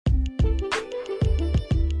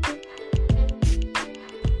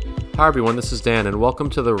Hi everyone, this is Dan, and welcome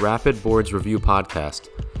to the Rapid Boards Review Podcast.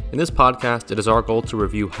 In this podcast, it is our goal to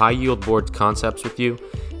review high-yield boards concepts with you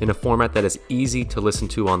in a format that is easy to listen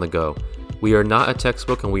to on the go. We are not a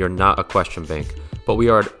textbook and we are not a question bank, but we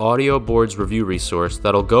are an audio boards review resource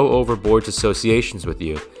that'll go over boards associations with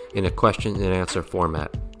you in a question and answer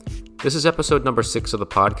format. This is episode number 6 of the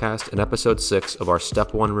podcast and episode 6 of our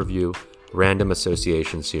Step 1 Review Random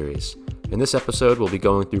Association series. In this episode, we'll be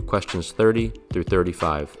going through questions 30 through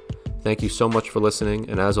 35. Thank you so much for listening,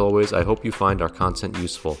 and as always, I hope you find our content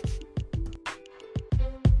useful.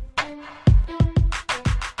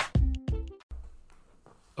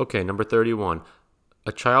 Okay, number 31.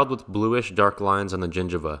 A child with bluish dark lines on the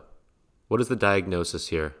gingiva. What is the diagnosis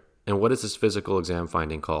here? And what is this physical exam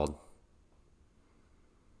finding called?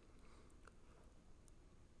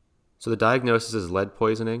 So the diagnosis is lead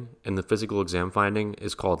poisoning, and the physical exam finding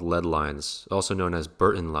is called lead lines, also known as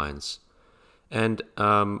Burton lines. And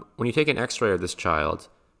when you take an x-ray of this child,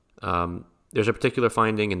 there's a particular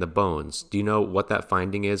finding in the bones. Do you know what that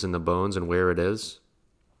finding is in the bones and where it is?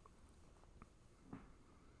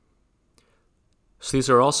 So these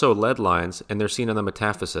are also lead lines, and they're seen on the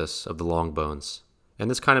metaphysis of the long bones. And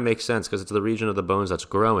this kind of makes sense because it's the region of the bones that's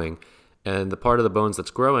growing, and the part of the bones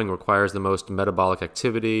that's growing requires the most metabolic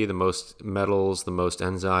activity, the most metals, the most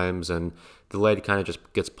enzymes, and the lead kind of just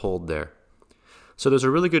gets pulled there. So there's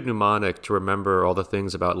a really good mnemonic to remember all the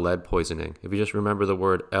things about lead poisoning. If you just remember the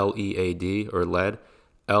word L-E-A-D, or lead,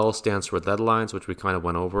 L stands for lead lines, which we kind of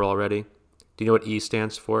went over already. Do you know what E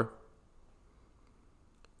stands for?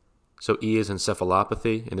 So E is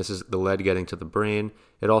encephalopathy, and this is the lead getting to the brain.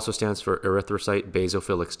 It also stands for erythrocyte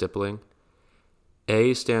basophilic stippling.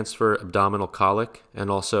 A stands for abdominal colic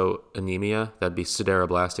and also anemia. That'd be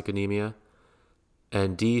sideroblastic anemia.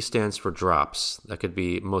 And D stands for drops. That could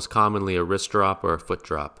be most commonly a wrist drop or a foot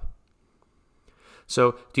drop.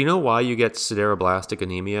 So, do you know why you get sideroblastic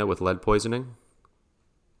anemia with lead poisoning?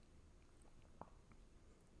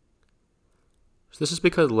 So this is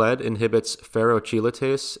because lead inhibits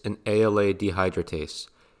ferrochelatase and ALA dehydratase.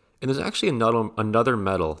 And there's actually another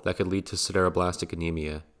metal that could lead to sideroblastic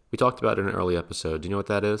anemia. We talked about it in an early episode. Do you know what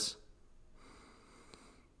that is?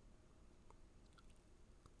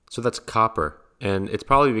 So that's copper. And it's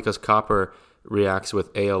probably because copper reacts with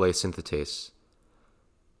ALA synthetase.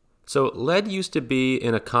 So lead used to be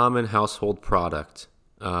in a common household product.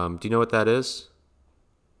 Do you know what that is?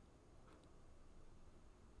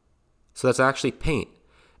 So that's actually paint.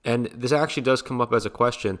 And this actually does come up as a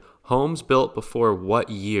question. Homes built before what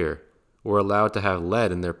year were allowed to have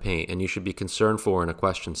lead in their paint, and you should be concerned for in a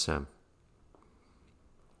question sim?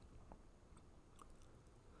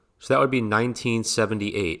 So that would be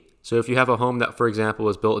 1978. So if you have a home that, for example,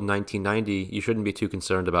 was built in 1990, you shouldn't be too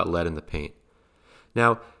concerned about lead in the paint.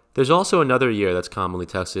 Now, there's also another year that's commonly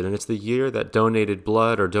tested, and it's the year that donated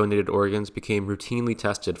blood or donated organs became routinely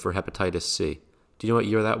tested for hepatitis C. Do you know what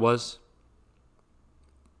year that was?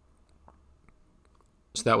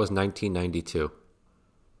 So that was 1992.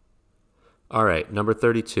 All right, number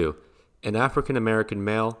 32. An African American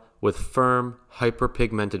male with firm,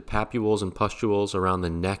 hyperpigmented papules and pustules around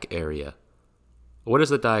the neck area. What is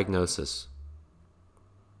the diagnosis?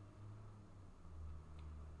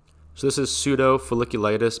 So this is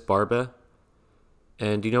pseudofolliculitis barbae.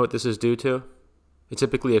 And do you know what this is due to? It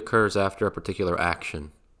typically occurs after a particular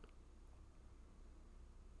action.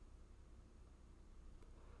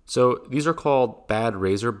 So these are called bad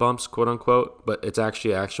razor bumps, quote unquote, but it's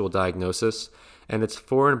actually an actual diagnosis. And it's a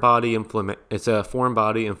foreign body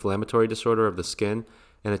inflammatory disorder of the skin,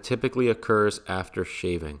 and it typically occurs after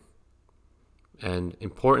shaving. And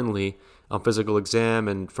importantly, on physical exam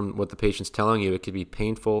and from what the patient's telling you, it could be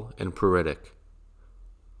painful and pruritic.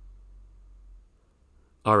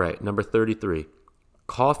 All right, number 33.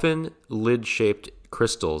 Coffin lid-shaped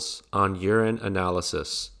crystals on urine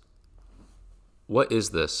analysis. What is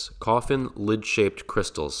this? Coffin lid-shaped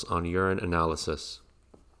crystals on urine analysis.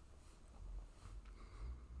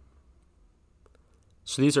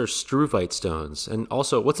 So these are struvite stones. And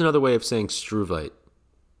also, what's another way of saying struvite?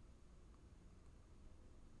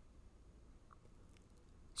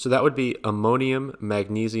 So that would be ammonium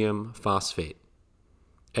magnesium phosphate.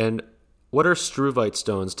 And what are struvite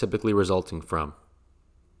stones typically resulting from?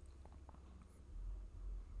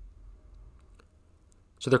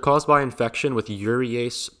 So they're caused by infection with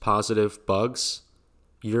urease-positive bugs.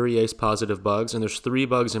 Urease-positive bugs. And there's 3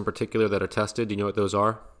 bugs in particular that are tested. Do you know what those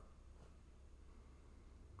are?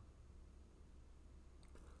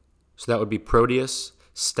 So that would be Proteus,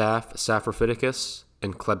 Staph saprophyticus,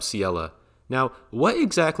 and Klebsiella. Now, what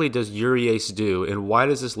exactly does urease do, and why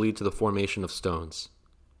does this lead to the formation of stones?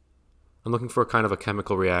 I'm looking for kind of a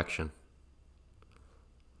chemical reaction.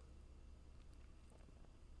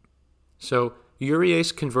 So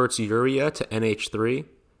urease converts urea to NH3,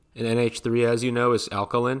 and NH3, as you know, is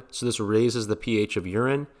alkaline, so this raises the pH of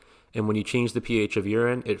urine, and when you change the pH of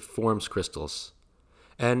urine, it forms crystals.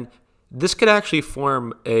 And this could actually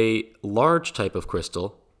form a large type of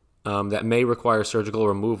crystal that may require surgical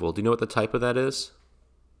removal. Do you know what the type of that is?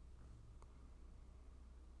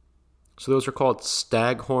 So those are called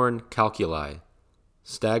staghorn calculi.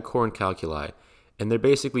 Staghorn calculi. And they're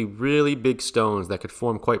basically really big stones that could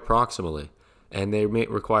form quite proximally. And they may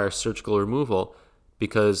require surgical removal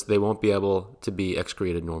because they won't be able to be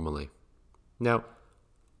excreted normally. Now,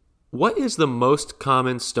 what is the most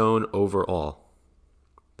common stone overall?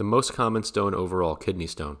 The most common stone overall, kidney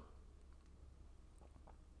stone.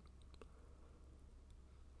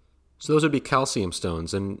 So those would be calcium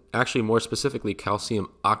stones, and actually more specifically calcium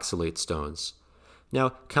oxalate stones. Now,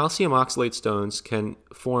 calcium oxalate stones can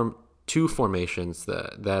form two formations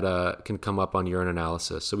that can come up on urine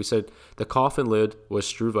analysis. So we said the coffin lid was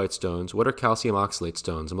struvite stones. What are calcium oxalate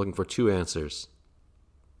stones? I'm looking for two answers.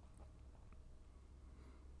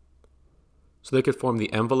 So they could form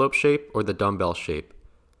the envelope shape or the dumbbell shape.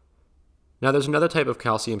 Now there's another type of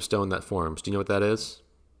calcium stone that forms. Do you know what that is?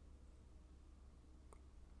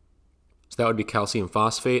 So that would be calcium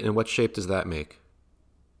phosphate, and what shape does that make?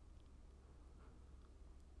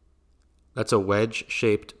 That's a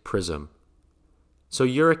wedge-shaped prism. So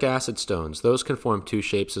uric acid stones, those can form two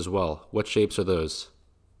shapes as well. What shapes are those?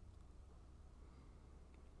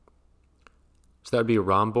 So that would be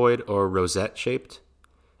rhomboid or rosette-shaped.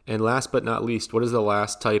 And last but not least, what is the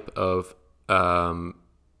last type of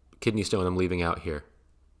kidney stone I'm leaving out here?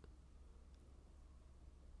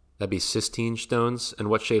 That'd be cystine stones. And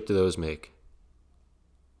what shape do those make?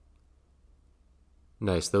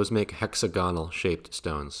 Nice. Those make hexagonal shaped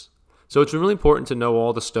stones. So it's really important to know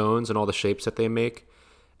all the stones and all the shapes that they make,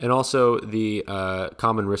 and also the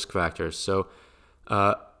common risk factors. So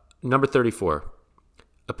number 34.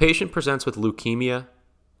 A patient presents with leukemia,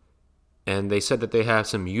 and they said that they have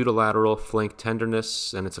some unilateral flank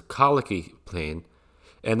tenderness, and it's a colicky pain,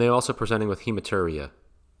 and they're also presenting with hematuria.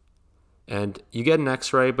 And you get an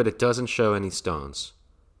x-ray, but it doesn't show any stones.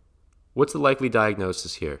 What's the likely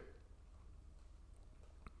diagnosis here?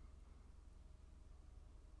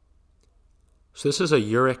 So this is a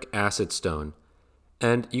uric acid stone.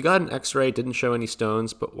 And you got an x-ray, didn't show any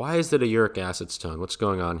stones, but why is it a uric acid stone? What's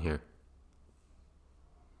going on here?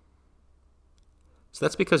 So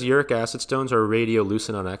that's because uric acid stones are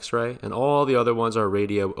radiolucent on x-ray, and all the other ones are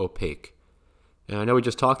radio-opaque. And I know we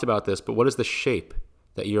just talked about this, but what is the shape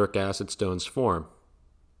that uric acid stones form?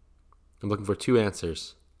 I'm looking for two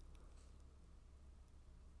answers.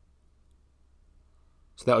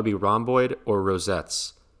 So that would be rhomboid or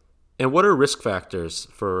rosettes. And what are risk factors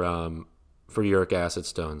for uric acid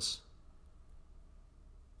stones?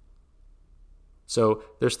 So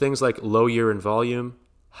there's things like low urine volume,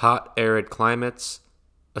 hot arid climates,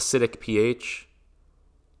 acidic pH,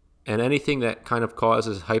 and anything that kind of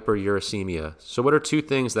causes hyperuricemia. So what are two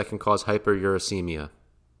things that can cause hyperuricemia?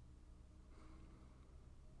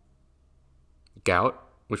 Gout,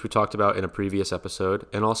 which we talked about in a previous episode,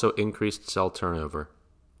 and also increased cell turnover.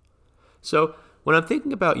 So when I'm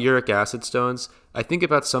thinking about uric acid stones, I think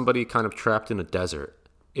about somebody kind of trapped in a desert.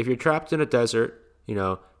 If you're trapped in a desert,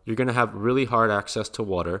 you're going to have really hard access to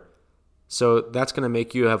water. So that's going to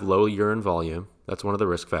make you have low urine volume. That's one of the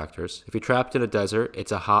risk factors. If you're trapped in a desert,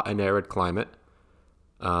 it's a hot and arid climate.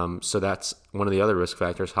 So that's one of the other risk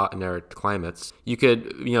factors, hot and arid climates. You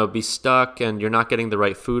could, be stuck and you're not getting the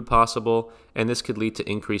right food possible, and this could lead to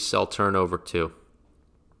increased cell turnover too.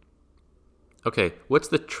 Okay, what's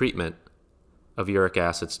the treatment of uric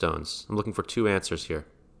acid stones? I'm looking for two answers here.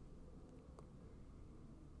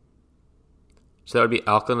 So that would be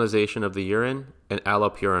alkalinization of the urine and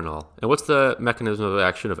allopurinol. And what's the mechanism of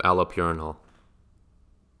action of allopurinol?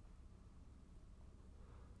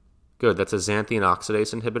 Good, that's a xanthine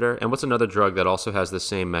oxidase inhibitor. And what's another drug that also has the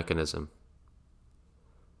same mechanism?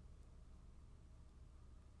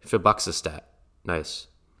 Febuxostat. Nice.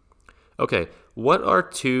 Okay, what are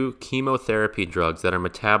two chemotherapy drugs that are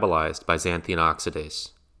metabolized by xanthine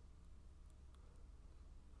oxidase?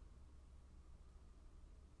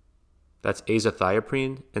 That's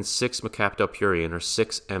azathioprine and 6-mercaptopurine, or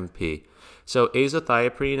 6-MP. So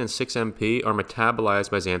azathioprine and 6-MP are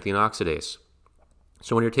metabolized by xanthine oxidase.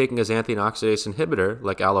 So when you're taking a xanthine oxidase inhibitor,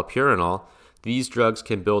 like allopurinol, these drugs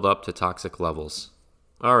can build up to toxic levels.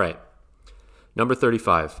 All right, number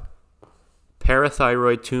 35.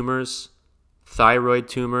 Parathyroid tumors, thyroid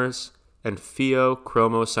tumors, and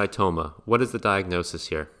pheochromocytoma. What is the diagnosis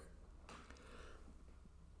here?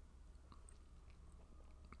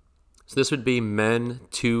 So this would be MEN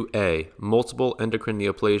 2A, multiple endocrine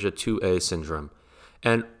neoplasia 2A syndrome.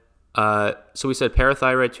 And so we said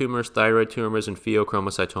parathyroid tumors, thyroid tumors, and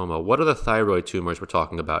pheochromocytoma. What are the thyroid tumors we're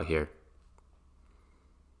talking about here?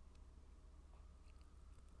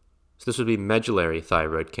 So this would be medullary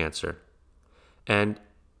thyroid cancer. And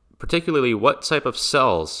particularly, what type of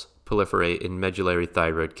cells proliferate in medullary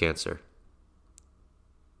thyroid cancer?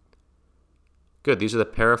 Good, these are the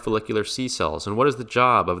parafollicular C cells. And what is the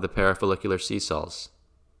job of the parafollicular C cells?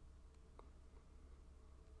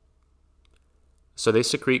 So they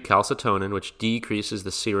secrete calcitonin, which decreases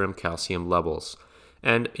the serum calcium levels.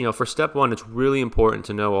 And, for step one, it's really important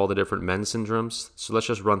to know all the different MEN syndromes. So let's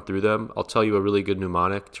just run through them. I'll tell you a really good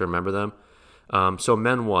mnemonic to remember them. So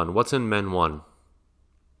MEN 1, what's in MEN 1?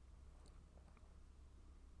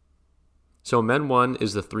 So MEN 1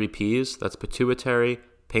 is the 3 Ps. That's pituitary,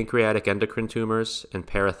 pancreatic endocrine tumors, and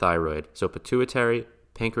parathyroid. So pituitary,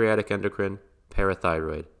 pancreatic endocrine,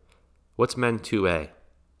 parathyroid. What's MEN 2A?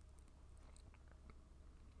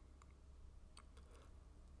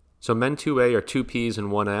 So MEN 2A are 2 Ps and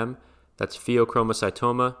 1 M. That's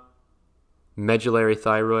pheochromocytoma, medullary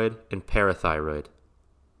thyroid, and parathyroid.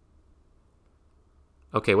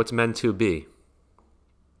 Okay, what's MEN 2B?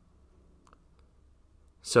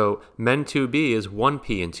 So MEN 2B is 1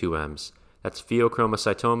 P and 2 Ms. That's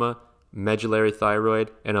pheochromocytoma, medullary thyroid,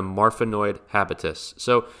 and a marfanoid habitus.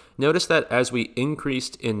 So notice that as we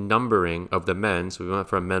increased in numbering of the MENs, we went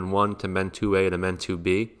from MEN 1 to MEN 2A to MEN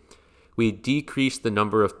 2B, we decreased the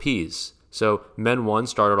number of Ps. So MEN 1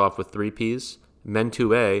 started off with 3 Ps, MEN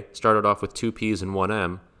 2A started off with 2 Ps and 1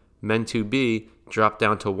 M, MEN 2B dropped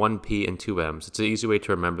down to 1 P and 2 Ms. It's an easy way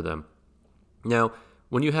to remember them. Now,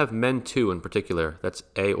 when you have MEN 2 in particular, that's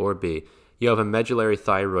A or B, you have a medullary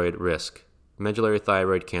thyroid risk, medullary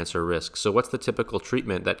thyroid cancer risk. So what's the typical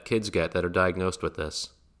treatment that kids get that are diagnosed with this?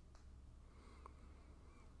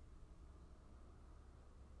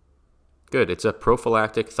 Good, it's a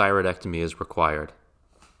prophylactic thyroidectomy is required.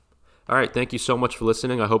 All right, thank you so much for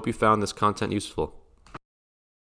listening. I hope you found this content useful.